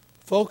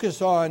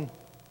 Focus on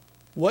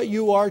what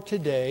you are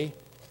today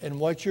and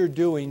what you're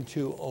doing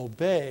to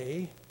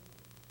obey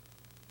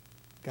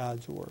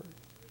God's Word.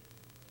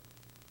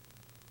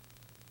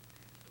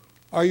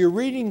 Are you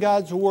reading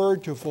God's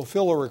Word to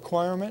fulfill a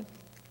requirement?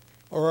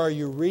 Or are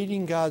you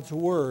reading God's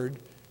Word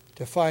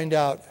to find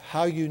out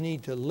how you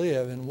need to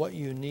live and what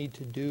you need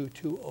to do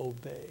to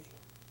obey?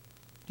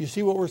 Do you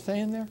see what we're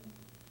saying there?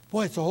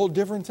 Boy, it's a whole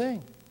different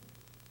thing.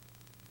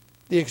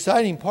 The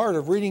exciting part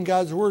of reading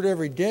God's Word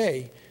every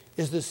day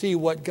is to see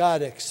what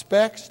God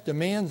expects,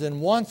 demands, and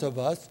wants of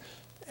us,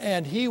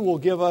 and He will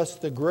give us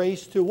the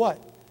grace to what?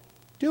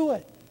 Do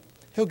it.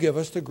 He'll give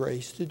us the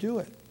grace to do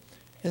it.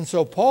 And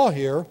so Paul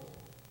here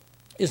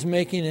is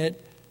making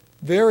it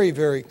very,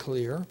 very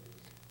clear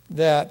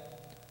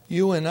that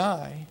you and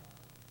I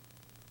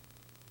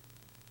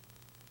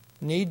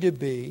need to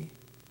be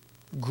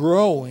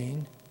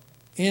growing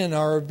in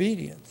our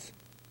obedience.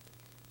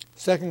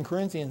 2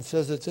 Corinthians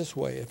says it this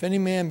way, if any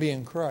man be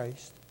in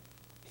Christ,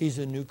 he's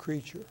a new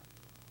creature.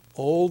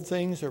 Old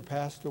things are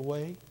passed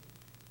away.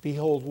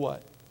 Behold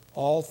what?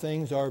 All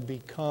things are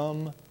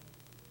become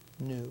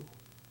new.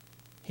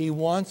 He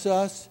wants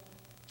us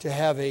to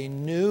have a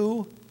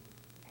new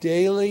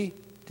daily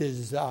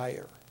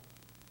desire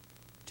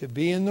to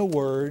be in the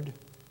Word,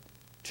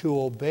 to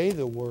obey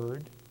the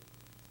Word,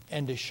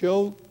 and to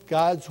show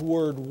God's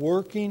Word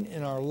working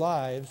in our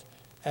lives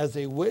as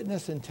a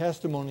witness and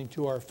testimony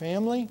to our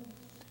family,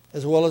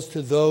 as well as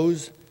to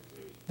those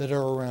that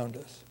are around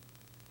us.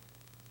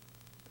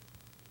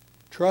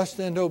 Trust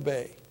and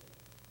obey,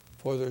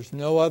 for there's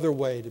no other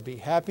way to be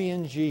happy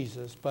in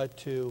Jesus but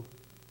to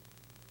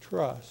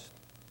trust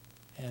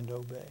and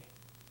obey.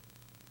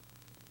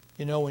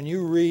 You know, when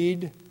you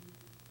read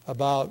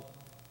about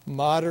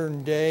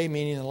modern day,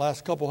 meaning the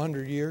last couple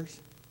hundred years,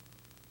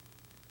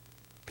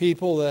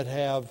 people that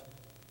have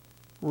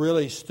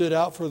really stood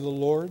out for the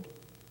Lord,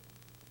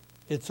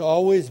 it's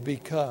always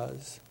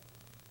because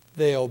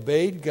they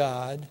obeyed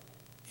God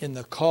in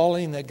the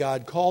calling that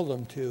God called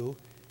them to,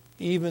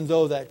 even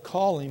though that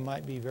calling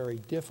might be very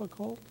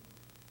difficult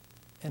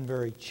and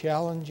very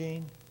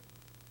challenging,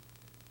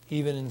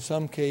 even in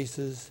some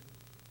cases,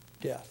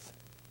 death.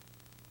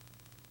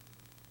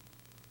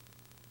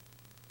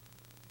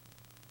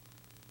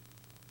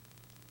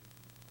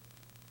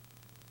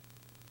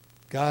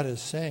 God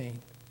is saying,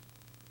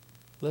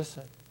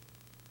 listen,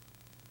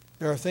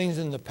 there are things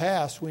in the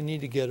past we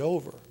need to get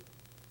over.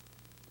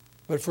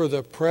 But for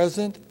the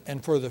present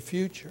and for the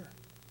future,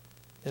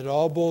 it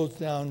all boils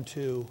down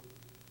to,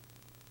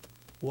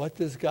 what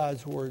does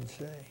God's Word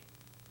say?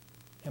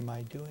 Am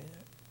I doing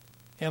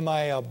it? Am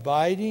I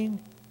abiding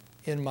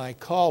in my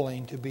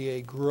calling to be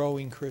a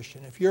growing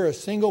Christian? If you're a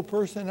single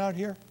person out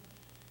here,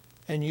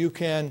 and you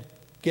can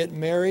get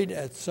married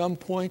at some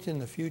point in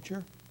the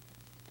future,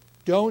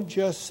 don't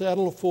just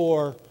settle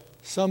for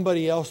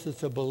somebody else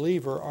that's a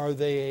believer. Are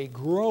they a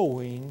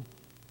growing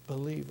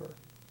believer?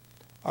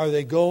 Are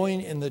they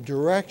going in the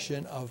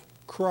direction of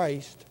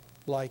Christ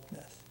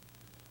likeness?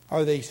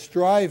 Are they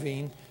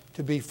striving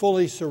to be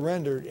fully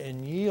surrendered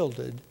and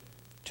yielded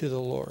to the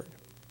Lord?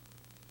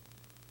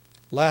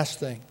 Last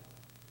thing.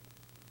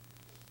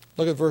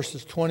 Look at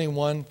verses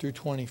 21 through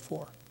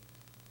 24.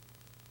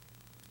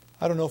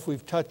 I don't know if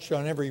we've touched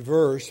on every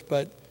verse,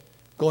 but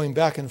going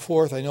back and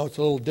forth, I know it's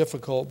a little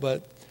difficult,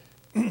 but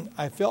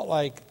I felt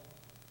like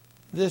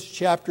this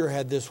chapter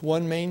had this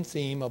one main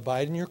theme,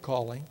 abide in your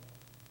calling.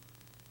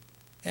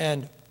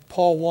 And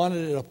Paul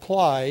wanted it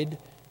applied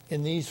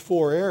in these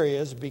four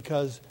areas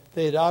because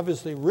they had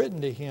obviously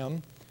written to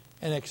him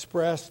and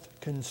expressed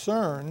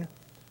concern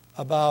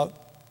about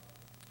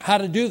how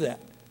to do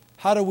that.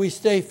 How do we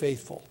stay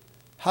faithful?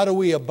 How do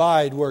we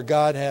abide where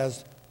God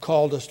has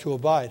called us to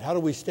abide? How do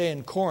we stay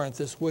in Corinth,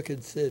 this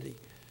wicked city,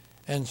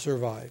 and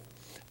survive?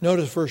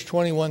 Notice verse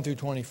 21 through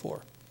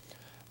 24.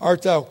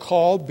 Art thou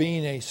called,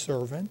 being a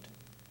servant?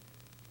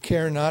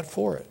 Care not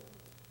for it.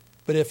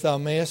 But if thou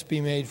mayest be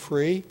made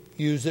free,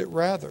 use it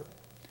rather.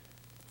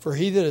 For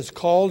he that is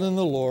called in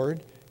the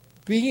Lord,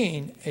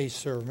 being a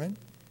servant,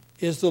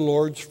 is the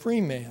Lord's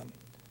free man.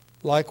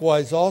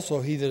 Likewise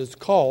also he that is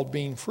called,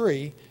 being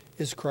free,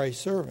 is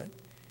Christ's servant.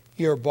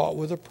 Ye are bought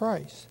with a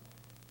price.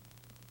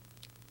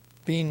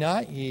 Be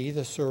not ye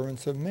the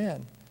servants of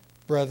men.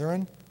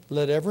 Brethren,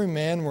 let every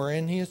man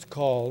wherein he is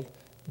called,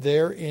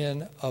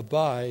 therein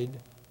abide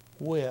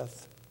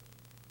with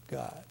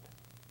God.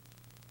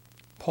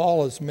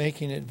 Paul is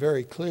making it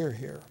very clear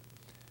here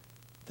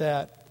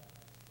that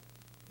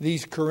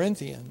these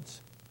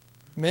Corinthians,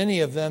 many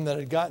of them that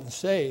had gotten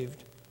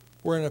saved,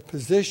 were in a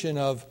position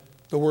of,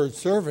 the word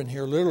servant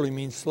here literally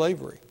means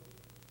slavery.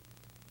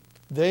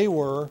 They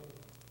were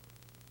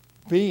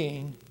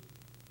being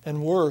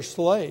and were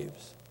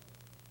slaves.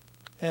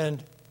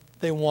 And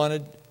they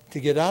wanted to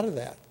get out of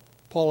that.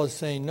 Paul is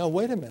saying, no,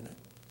 wait a minute.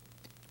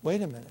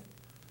 Wait a minute.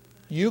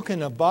 You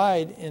can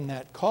abide in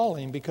that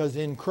calling because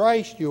in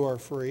Christ you are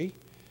free.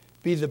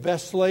 Be the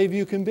best slave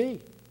you can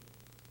be.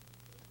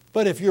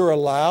 But if you're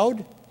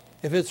allowed,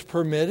 if it's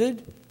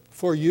permitted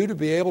for you to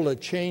be able to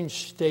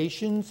change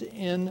stations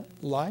in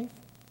life,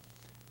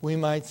 we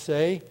might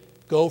say,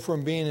 go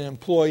from being an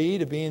employee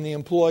to being the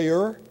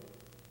employer.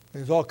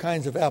 There's all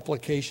kinds of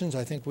applications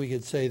I think we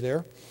could say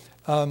there.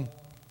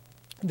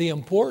 The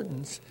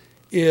importance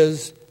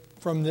is,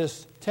 from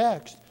this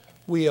text,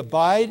 we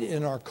abide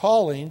in our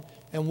calling.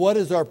 And what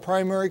is our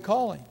primary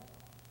calling?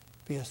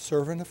 Be a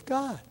servant of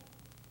God.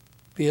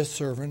 Be a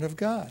servant of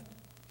God.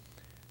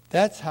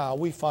 That's how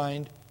we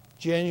find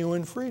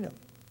genuine freedom.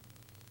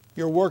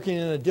 You're working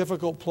in a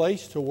difficult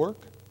place to work,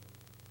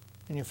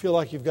 and you feel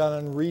like you've got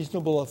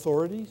unreasonable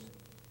authorities,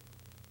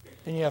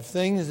 and you have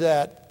things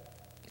that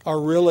are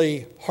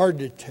really hard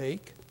to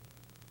take.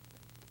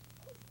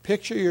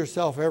 Picture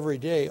yourself every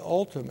day,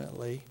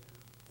 ultimately,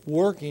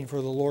 working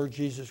for the Lord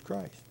Jesus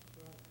Christ.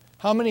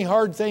 How many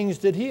hard things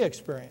did he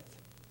experience?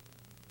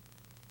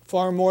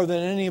 Far more than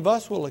any of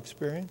us will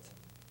experience.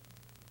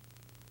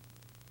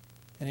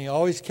 And he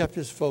always kept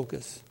his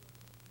focus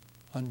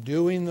on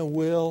doing the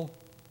will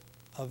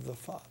of the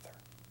Father.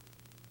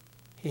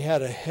 He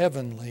had a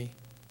heavenly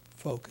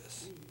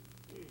focus.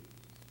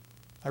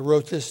 I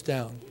wrote this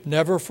down.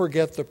 Never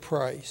forget the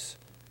price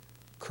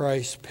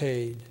Christ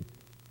paid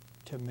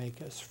to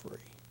make us free.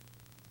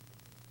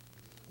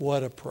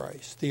 What a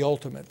price. The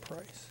ultimate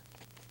price.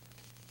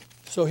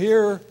 So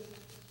here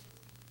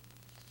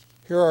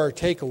are our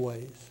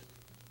takeaways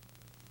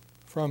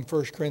from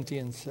 1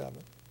 Corinthians 7.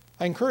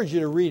 I encourage you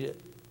to read it.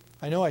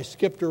 I know I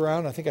skipped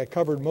around. I think I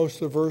covered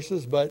most of the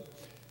verses, but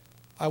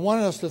I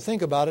wanted us to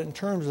think about it in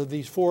terms of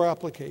these four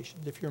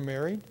applications. If you're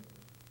married,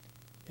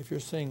 if you're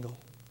single,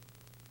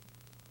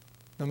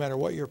 no matter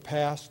what your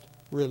past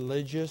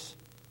religious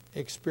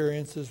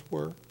experiences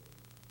were,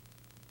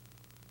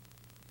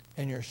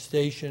 and your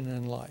station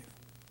in life.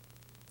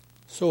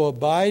 So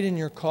abide in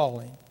your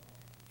calling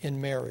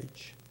in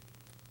marriage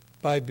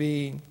by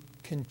being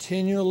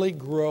continually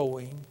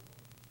growing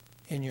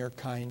in your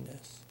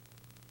kindness.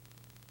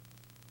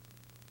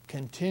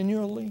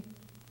 Continually.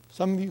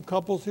 Some of you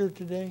couples here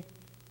today,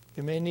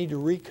 you may need to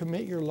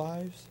recommit your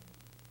lives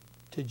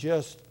to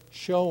just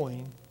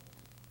showing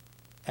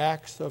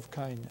acts of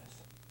kindness.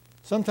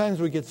 Sometimes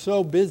we get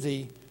so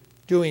busy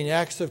doing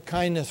acts of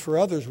kindness for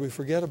others, we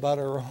forget about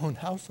our own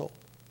household.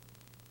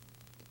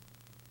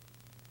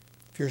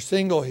 If you're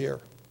single here,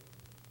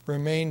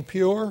 remain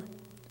pure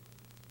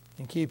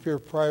and keep your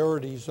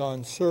priorities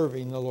on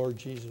serving the Lord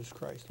Jesus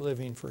Christ,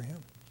 living for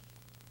Him.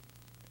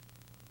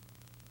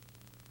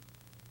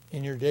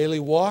 In your daily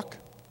walk,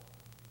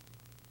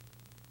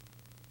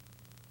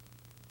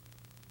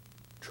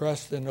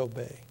 trust and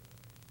obey.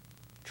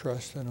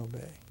 Trust and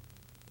obey.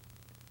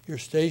 Your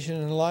station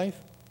in life,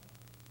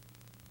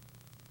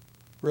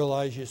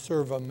 realize you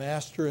serve a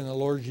master in the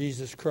Lord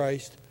Jesus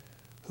Christ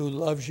who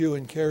loves you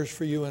and cares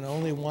for you and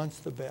only wants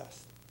the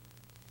best.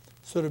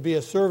 So to be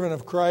a servant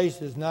of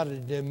Christ is not a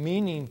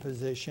demeaning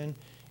position.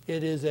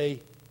 It is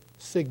a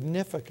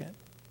significant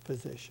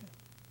position.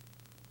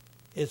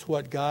 It's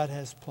what God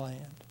has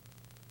planned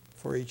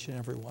for each and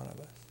every one of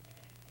us.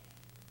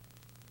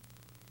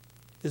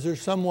 Is there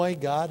some way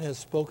God has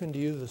spoken to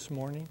you this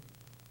morning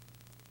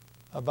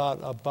about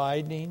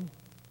abiding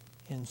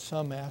in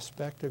some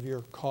aspect of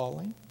your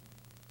calling?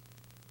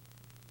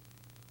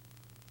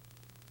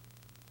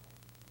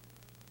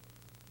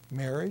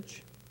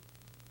 Marriage?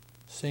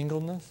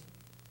 Singleness?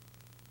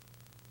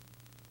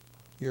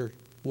 Your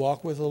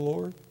walk with the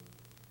Lord?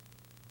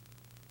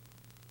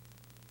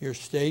 Your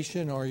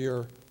station or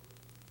your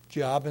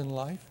job in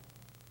life?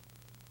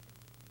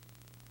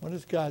 What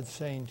is God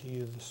saying to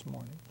you this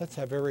morning? Let's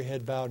have every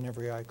head bowed and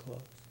every eye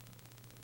closed.